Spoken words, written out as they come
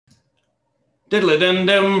Diddly Dum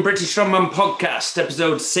Dum British Strongman Podcast,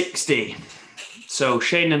 episode 60. So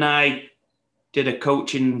Shane and I did a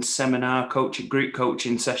coaching seminar, group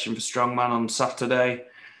coaching session for Strongman on Saturday,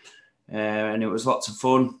 and it was lots of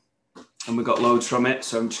fun, and we got loads from it.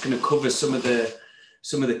 So I'm just going to cover some of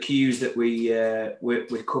the cues that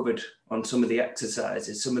we covered on some of the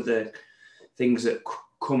exercises, some of the things that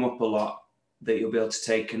come up a lot that you'll be able to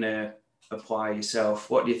take and apply yourself.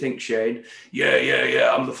 What do you think, Shane?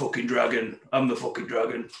 Yeah. I'm the fucking dragon.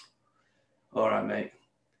 All right,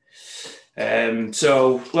 mate.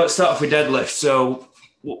 So let's start off with deadlift. So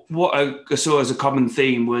what I saw as a common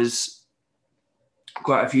theme was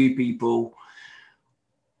quite a few people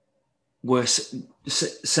were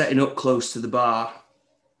setting up close to the bar,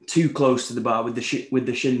 too close to the bar, with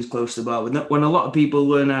the shins close to the bar. When a lot of people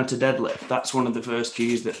learn how to deadlift, that's one of the first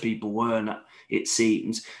cues that people learn, it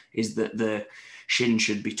seems, is that the shin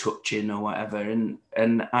should be touching or whatever. And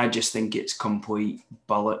I just think it's complete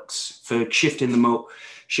bollocks. For shifting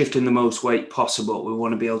the most weight possible, we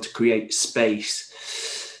want to be able to create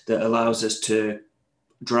space that allows us to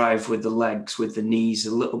drive with the legs, with the knees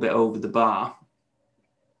a little bit over the bar,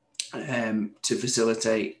 to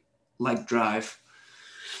facilitate leg drive.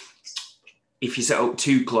 If you set up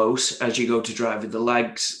too close as you go to drive with the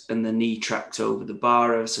legs and the knee tracks over the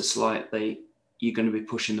bar ever so slightly, you're going to be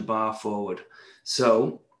pushing the bar forward.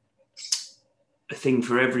 So a thing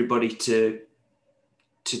for everybody to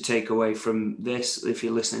take away from this, if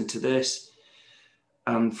you're listening to this,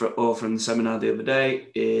 or from the seminar the other day,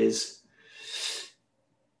 is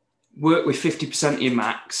work with 50% of your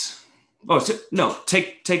max.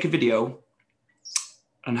 Take a video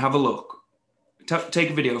and have a look. Take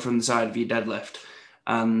a video from the side of your deadlift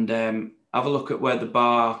and have a look at where the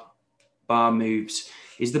bar moves.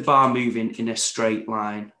 Is the bar moving in a straight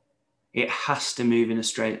line? It has to move in a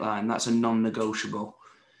straight line. That's a non-negotiable.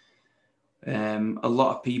 A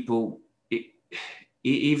lot of people,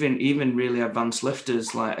 even really advanced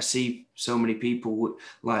lifters, like I see so many people,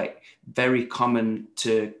 like very common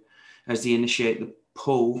to, as they initiate the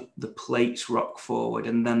pull, the plates rock forward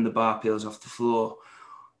and then the bar peels off the floor.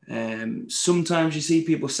 Sometimes you see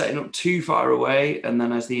people setting up too far away, and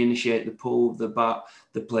then as they initiate the pull, the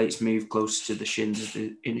plates move closer to the shins as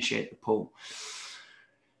they initiate the pull.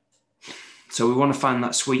 So we want to find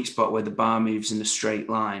that sweet spot where the bar moves in a straight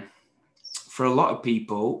line. For a lot of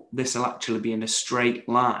people, this will actually be in a straight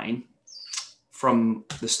line from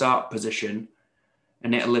the start position,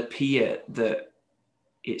 and it'll appear that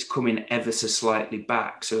it's coming ever so slightly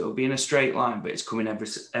back. So it'll be in a straight line, but it's coming ever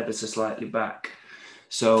so slightly back.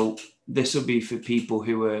 So this will be for people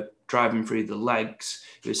who are driving through the legs,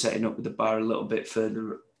 who are setting up with the bar a little bit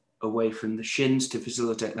further away from the shins to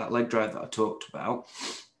facilitate that leg drive that I talked about.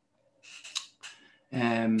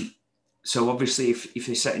 So obviously if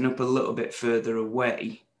you're setting up a little bit further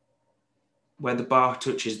away, where the bar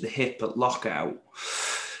touches the hip at lockout,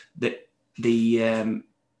 that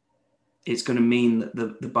it's going to mean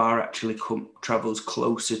that the bar actually travels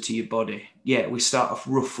closer to your body. Yeah, we start off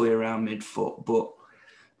roughly around midfoot, but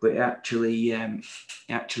it actually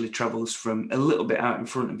travels from a little bit out in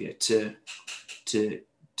front of you to the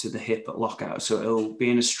hip at lockout. So it'll be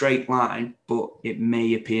in a straight line, but it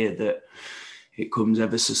may appear that it comes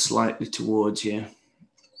ever so slightly towards you.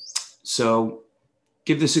 So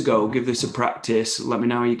give this a go, give this a practice. Let me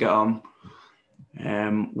know how you get on.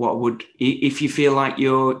 If you feel like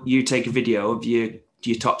you take a video of your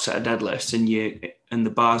top set of deadlifts and the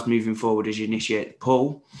bar's moving forward as you initiate the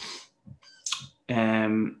pull,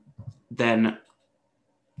 then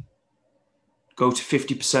go to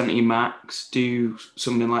 50% of your max, do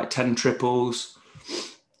something like 10 triples,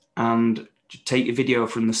 and take your video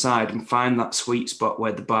from the side and find that sweet spot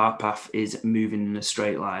where the bar path is moving in a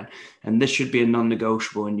straight line. And this should be a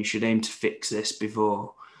non-negotiable, and you should aim to fix this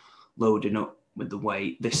before loading up with the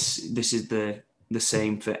weight. This is the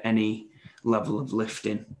same for any level of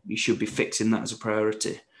lifting. You should be fixing that as a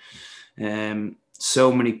priority.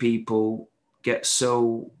 So many people get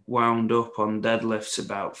so wound up on deadlifts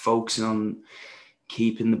about focusing on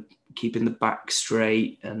keeping the back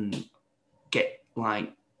straight and get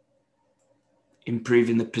like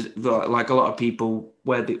improving like a lot of people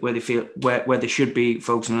where they should be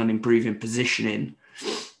focusing on improving positioning,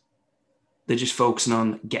 they're just focusing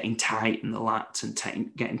on getting tight in the lats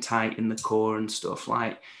and getting tight in the core and stuff.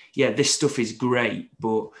 Like, yeah, this stuff is great,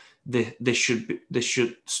 but this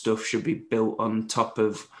stuff should be built on top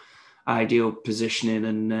of ideal positioning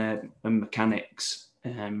and mechanics.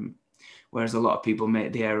 Whereas a lot of people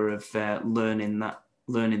make the error of learning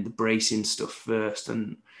the bracing stuff first,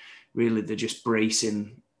 and really they're just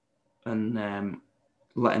bracing and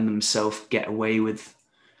letting themselves get away with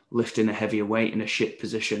lifting a heavier weight in a shit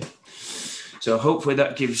position. So hopefully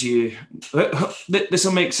that gives you, this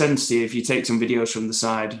will make sense to you if you take some videos from the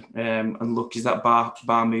side and look, is that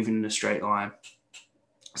bar moving in a straight line?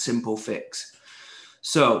 Simple fix.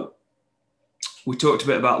 So we talked a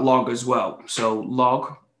bit about log as well. So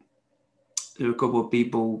log, there are a couple of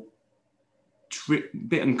people a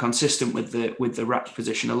bit inconsistent with the rack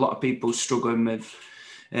position. A lot of people struggling with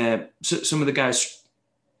some of the guys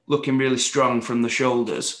looking really strong from the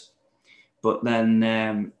shoulders, but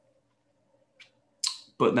then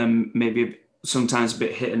maybe sometimes a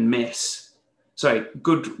bit hit and miss. Sorry,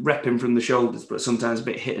 good repping from the shoulders, but sometimes a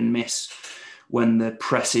bit hit and miss when they're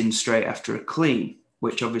pressing straight after a clean,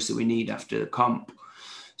 which obviously we need after the comp.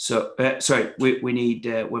 So, we need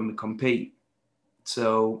when we compete.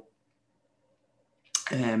 So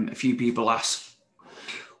a few people ask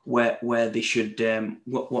where they should,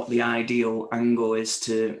 what the ideal angle is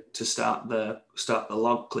to start the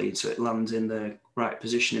log clean so it lands in the right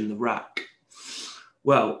position in the rack.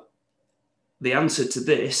 Well, the answer to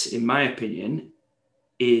this, in my opinion,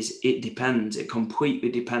 is it depends. It completely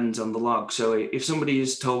depends on the log. So if somebody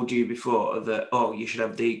has told you before that, oh, you should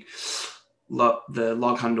have the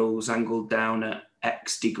log handles angled down at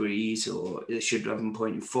X degrees, or it should have them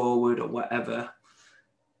pointing forward or whatever,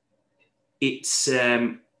 it's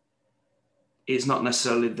not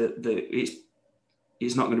necessarily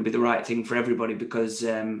it's not going to be the right thing for everybody, because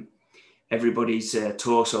everybody's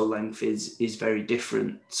torso length is very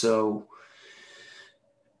different. So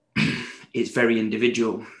it's very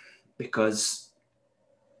individual, because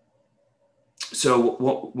so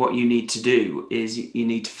what you need to do is you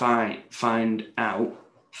need to find out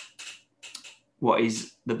what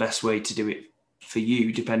is the best way to do it for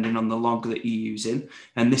you, depending on the log that you're using.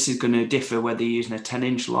 And this is going to differ whether you're using a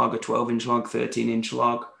 10-inch log, a 12-inch log, 13-inch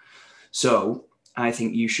log. So I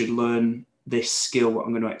think you should learn this skill, what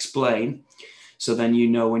I'm going to explain. So then, you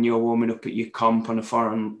know, when you're warming up at your comp on a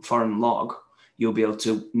foreign log, you'll be able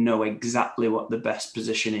to know exactly what the best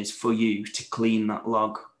position is for you to clean that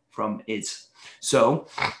log from is. So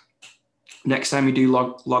next time you do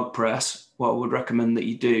log press, what I would recommend that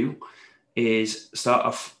you do is start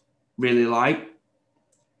off really light.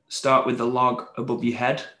 Start with the log above your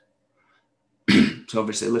head. So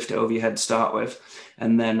obviously lift it over your head to start with,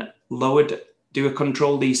 and then do a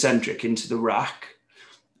controlled eccentric into the rack,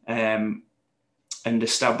 and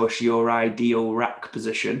establish your ideal rack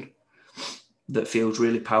position that feels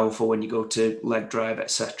really powerful when you go to leg drive,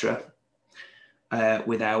 etc.,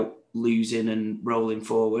 without losing and rolling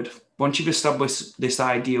forward. Once you've established this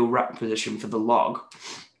ideal rack position for the log,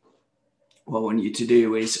 what I want you to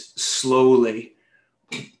do is slowly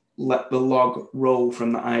let the log roll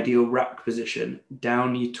from the ideal rack position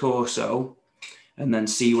down your torso, and then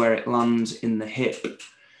see where it lands in the hip.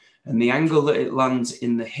 And the angle that it lands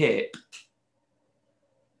in the hip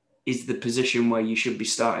is the position where you should be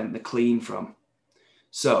starting the clean from.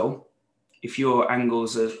 So if your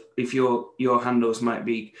handles might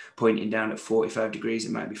be pointing down at 45 degrees,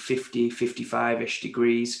 it might be 50, 55-ish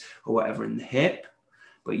degrees or whatever in the hip.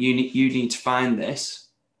 But you need to find this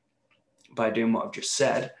by doing what I've just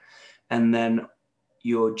said. And then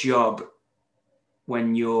your job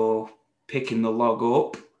when you're picking the log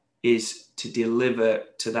up is to deliver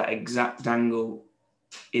to that exact angle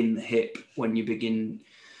in the hip when you begin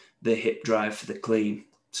the hip drive for the clean.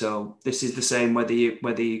 So this is the same whether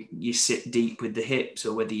you sit deep with the hips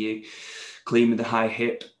or whether you clean with the high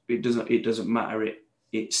hip. It doesn't matter.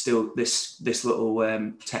 It's still this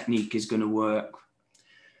little technique is going to work.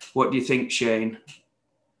 What do you think, Shane?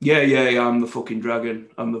 Yeah, I'm the fucking dragon.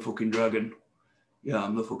 Yeah, I'm the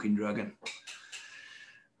fucking dragon.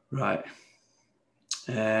 Right.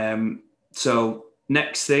 So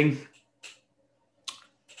next thing.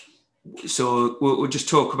 So we'll just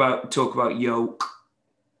talk about yoke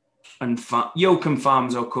and yoke and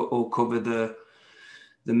farms. I'll cover the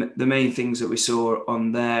main things that we saw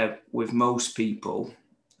on there with most people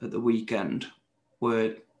at the weekend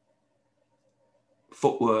were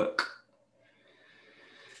footwork.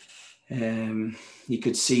 You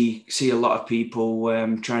could see a lot of people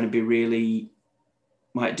trying to be really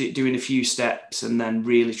like doing a few steps and then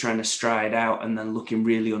really trying to stride out and then looking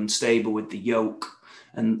really unstable with the yoke,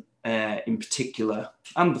 and in particular,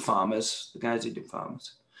 and the guys who do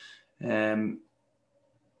farmers. But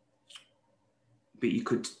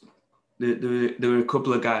there were a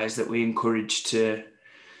couple of guys that we encouraged to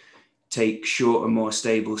take shorter, more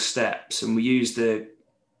stable steps, and we used the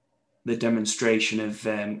demonstration of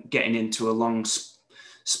getting into a long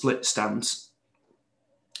split stance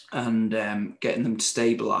and getting them to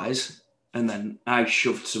stabilize, and then I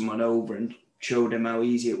shoved someone over and showed him how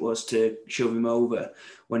easy it was to shove him over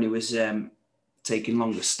when he was taking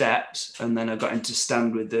longer steps. And then I got him to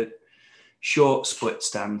stand with the short split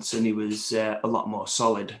stance, and he was a lot more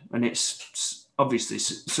solid. And it's obviously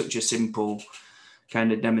such a simple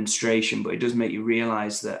kind of demonstration, but it does make you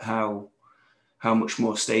realize that how much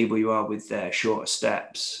more stable you are with shorter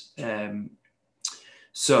steps.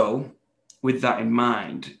 So with that in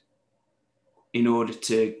mind, in order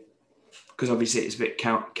to, because obviously it's a bit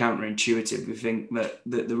counterintuitive, we think that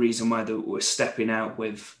the reason why we're stepping out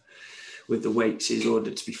with the weights is in order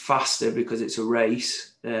to be faster, because it's a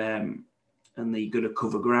race, and you're going to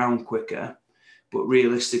cover ground quicker. But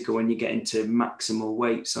realistically, when you get into maximal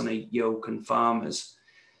weights on a yoke and farmers,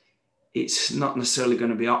 it's not necessarily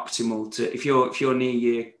going to be optimal to, if you're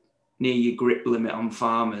near your grip limit on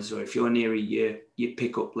farmers, or if you're near your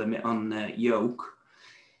pickup limit on yoke,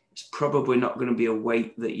 it's probably not going to be a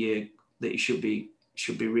weight that you should be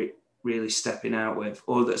really stepping out with,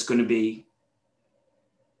 or that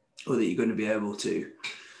you're going to be able to.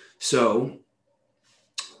 So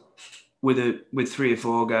with 3 or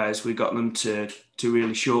 4 guys, we got them to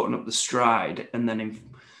really shorten up the stride, and then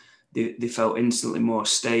they felt instantly more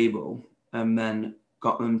stable, and then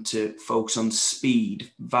got them to focus on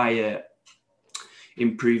speed via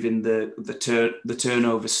improving the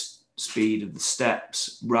turnover speed of the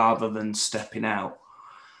steps rather than stepping out.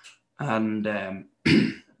 And and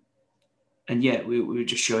yeah, we were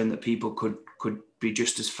just showing that people could be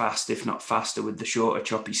just as fast, if not faster, with the shorter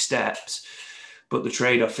choppy steps. But the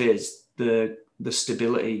trade-off is the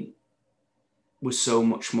stability was so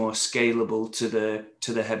much more scalable to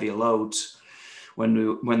the heavier loads. When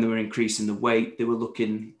they were increasing the weight, they were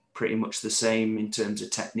looking pretty much the same in terms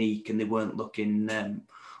of technique, and they weren't looking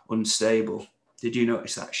unstable. Did you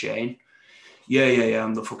notice that, Shane? Yeah.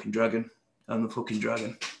 I'm the fucking dragon.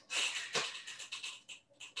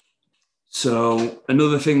 So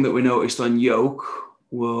another thing that we noticed on yoke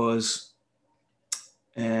was,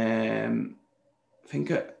 I think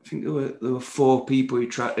there were 4 people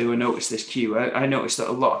who noticed this cue. I noticed that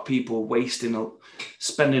a lot of people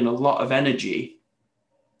spending a lot of energy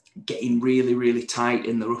getting really, really tight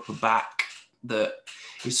in their upper back. That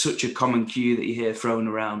is such a common cue that you hear thrown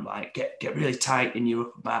around, like get really tight in your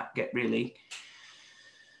upper back, get really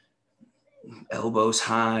elbows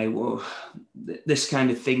high, or this kind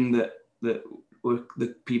of thing that the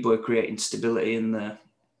people are creating stability in there.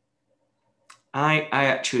 I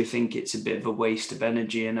actually think it's a bit of a waste of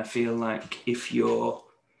energy, and I feel like if your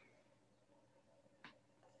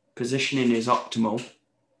positioning is optimal,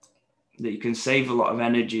 that you can save a lot of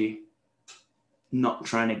energy not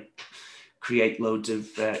trying to create loads of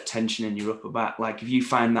tension in your upper back. Like if you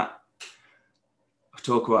find that, I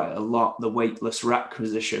talk about it a lot, the weightless rack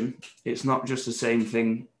position, it's not just the same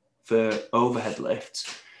thing for overhead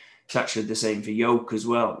lifts, it's actually the same for yoke as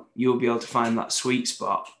well. You'll be able to find that sweet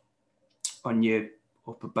spot on your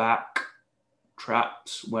upper back,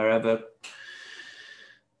 traps, wherever,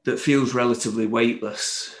 that feels relatively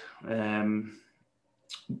weightless,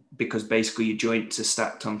 because basically your joints are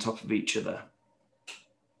stacked on top of each other.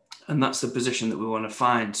 And that's the position that we want to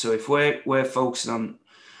find. So if we're focusing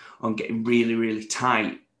on getting really, really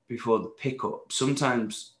tight before the pickup,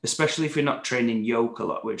 sometimes, especially if you're not training yoke a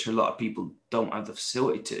lot, which a lot of people don't have the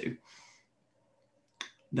facility to,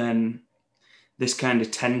 then this kind of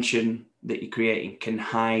tension that you're creating can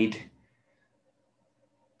hide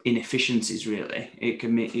inefficiencies, really. It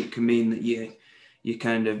can mean that you're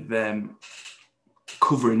kind of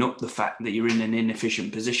covering up the fact that you're in an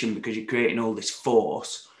inefficient position, because you're creating all this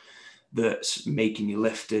force that's making you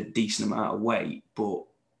lift a decent amount of weight, but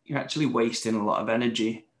you're actually wasting a lot of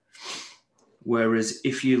energy. Whereas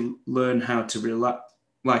if you learn how to relax,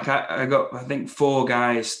 like I got, I think 4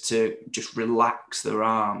 guys to just relax their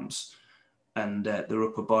arms and their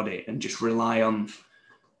upper body, and just rely on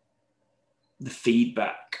the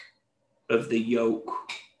feedback of the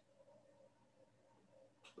yoke,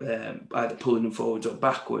 either pulling them forwards or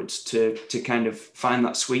backwards, to kind of find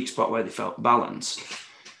that sweet spot where they felt balanced.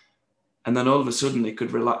 And then all of a sudden they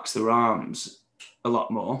could relax their arms a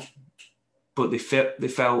lot more, but they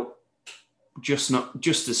felt just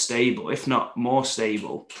as stable, if not more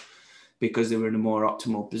stable, because they were in a more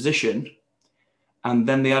optimal position. And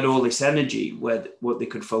then they had all this energy where what they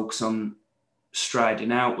could focus on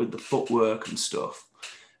striding out with the footwork and stuff.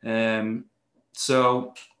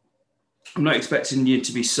 So I'm not expecting you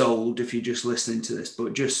to be sold if you're just listening to this,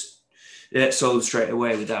 but just sold straight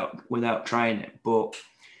away without trying it. But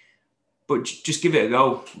just give it a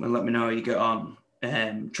go and let me know how you get on.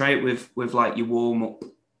 Try it with like your warm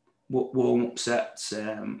up sets,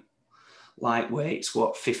 lightweights,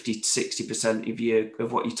 what 50 to 60%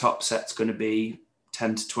 of what your top set's going to be,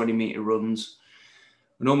 10 to 20 meter runs,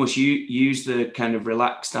 and almost use the kind of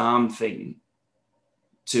relaxed arm thing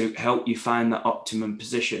to help you find that optimum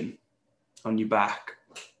position on your back.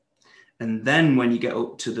 And then when you get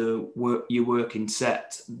up to your working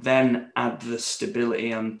set, then add the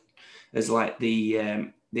stability and as like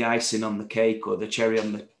the icing on the cake, or the cherry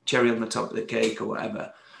on the top of the cake, or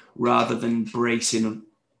whatever, rather than bracing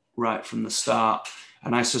right from the start.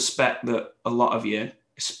 And I suspect that a lot of you,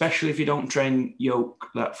 especially if you don't train yoke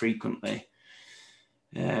that frequently,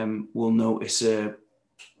 will notice a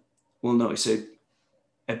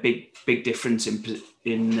big difference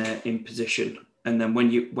in position. And then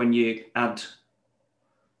when you add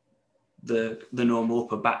the normal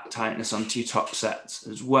upper back tightness onto your top sets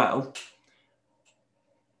as well,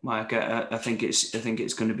 like I think it's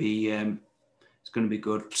going to be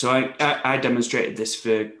good. So I demonstrated this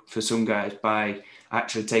for some guys by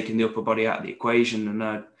actually taking the upper body out of the equation, and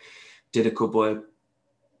I did a couple of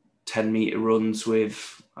 10-meter runs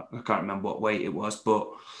with, I can't remember what weight it was, but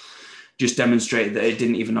just demonstrated that it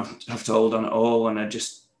didn't even have to hold on at all, and I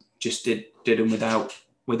just did them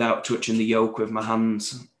without touching the yoke with my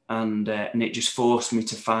hands, and it just forced me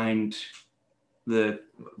to find the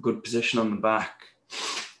good position on the back.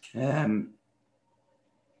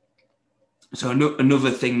 So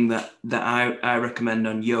another thing that I recommend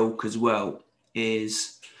on yoke as well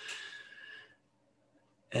is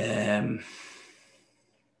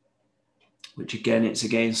which again, it's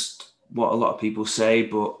against what a lot of people say,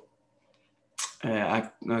 but I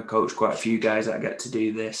coach quite a few guys that get to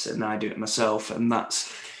do this, and I do it myself, and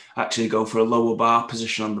that's actually go for a lower bar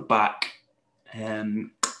position on the back.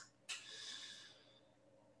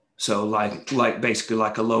 So like basically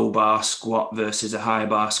like a low bar squat versus a high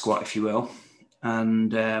bar squat, if you will.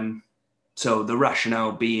 And so the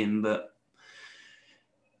rationale being that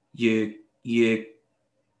the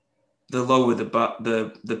lower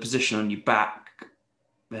the position on your back,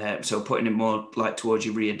 so putting it more like towards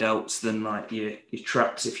your rear delts than like your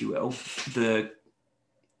traps, if you will,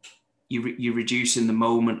 you're reducing the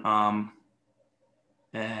moment arm.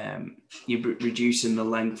 You're reducing the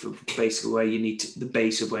length of basically where you need to, the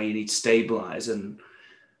base of where you need to stabilize, and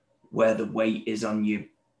where the weight is on your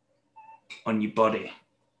body.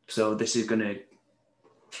 So this is going to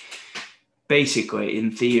basically,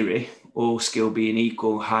 in theory, all skill being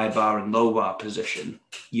equal, high bar and low bar position,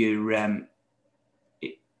 you're going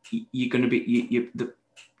to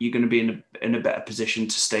be in a better position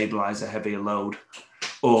to stabilize a heavier load,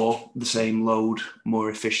 or the same load more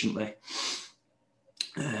efficiently.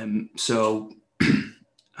 So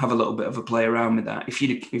have a little bit of a play around with that. If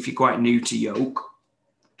you're quite new to yoke,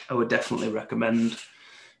 I would definitely recommend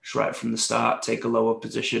just right from the start, take a lower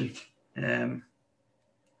position.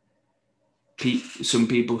 Some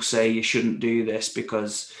people say you shouldn't do this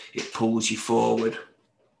because it pulls you forward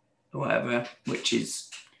or whatever, which is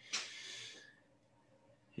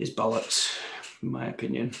bollocks, in my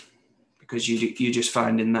opinion, because you're just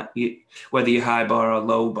finding that whether you're high bar or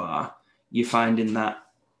low bar, you're finding that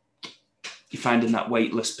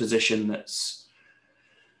weightless position that's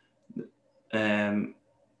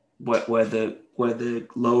where the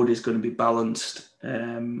load is going to be balanced.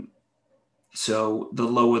 So the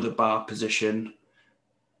lower the bar position,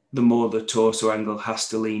 the more the torso angle has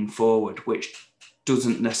to lean forward, which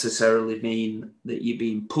doesn't necessarily mean that you're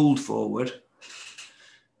being pulled forward.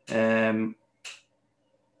 It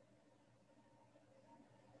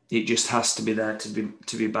just has to be there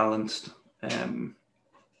to be balanced.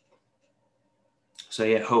 So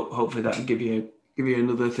yeah, hopefully that can give you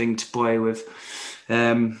another thing to play with.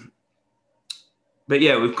 But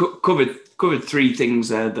yeah, we've covered three things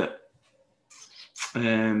there that,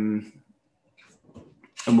 and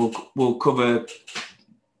we'll cover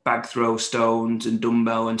bag throw, stones, and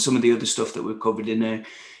dumbbell, and some of the other stuff that we've covered in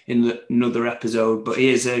another episode. But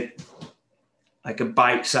here's a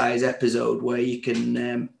bite-sized episode where you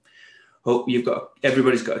can hope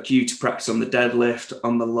everybody's got a cue to practice on the deadlift,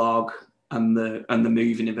 on the log, and the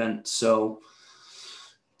moving event. So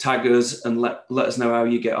tag us and let us know how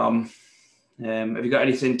you get on. Have you got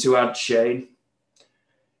anything to add, Shane?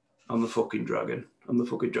 I'm the fucking dragon.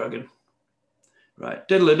 Right.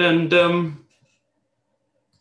 Diddle-a-dum-dum.